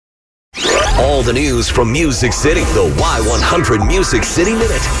All the news from Music City. The Y100 Music City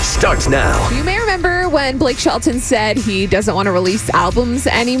Minute starts now. You may remember when Blake Shelton said he doesn't want to release albums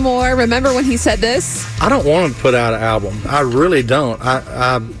anymore. Remember when he said this? I don't want to put out an album. I really don't.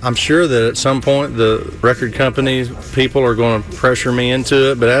 I'm sure that at some point the record companies, people are going to pressure me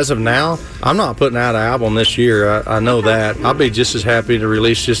into it. But as of now, I'm not putting out an album this year. I know that. I'll be just as happy to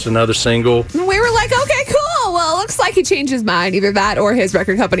release just another single. We were like, okay, cool. Well, it looks like he changed his mind. Either that or his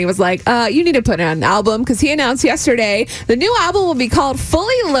record company was like, you need to put out an album, because he announced yesterday the new album will be called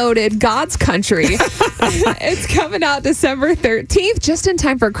Fully Loaded God's Country. It's coming out December 13th, just in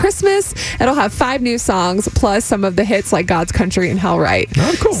time for Christmas. It'll have 5 new songs, plus some of the hits like God's Country and Hell Right.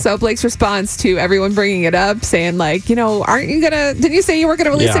 Oh, cool. So Blake's response to everyone bringing it up, saying like, didn't you say you weren't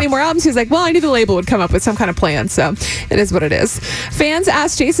going to release any more albums? He was like, well, I knew the label would come up with some kind of plan, so it is what it is. Fans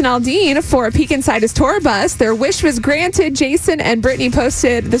asked Jason Aldean for a peek inside his tour bus. Their wish was granted. Jason and Brittany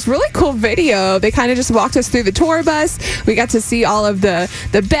posted this really cool video. They kind of just walked us through the tour bus. We got to see all of the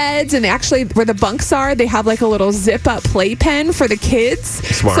beds, and actually where the bunks are, they have like a little zip-up playpen for the kids.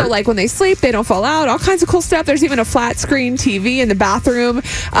 Smart. So like when they sleep, they don't fall out. All kinds of cool stuff. There's even a flat screen TV in the bathroom,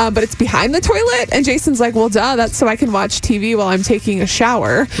 but it's behind the toilet. And Jason's like, well, duh, that's so I can watch TV while I'm taking a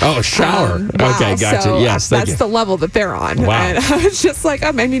shower. Oh, a shower. Wow. Okay, gotcha. So Yes, thank that's you. the level that they're on. Wow. And I was just like,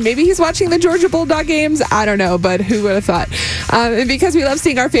 I mean, maybe he's watching the Georgia Bulldog games. I don't know, but who would have thought? And because we love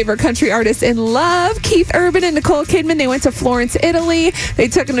seeing our favorite country artists in love, Keith Urban and Nicole Kidman, they went to Florence, Italy. They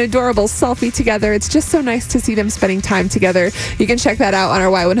took an adorable selfie together. It's just so nice to see them spending time together. You can check that out on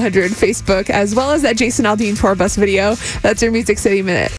our Y100 Facebook, as well as that Jason Aldean tour bus video. That's your Music City Minute.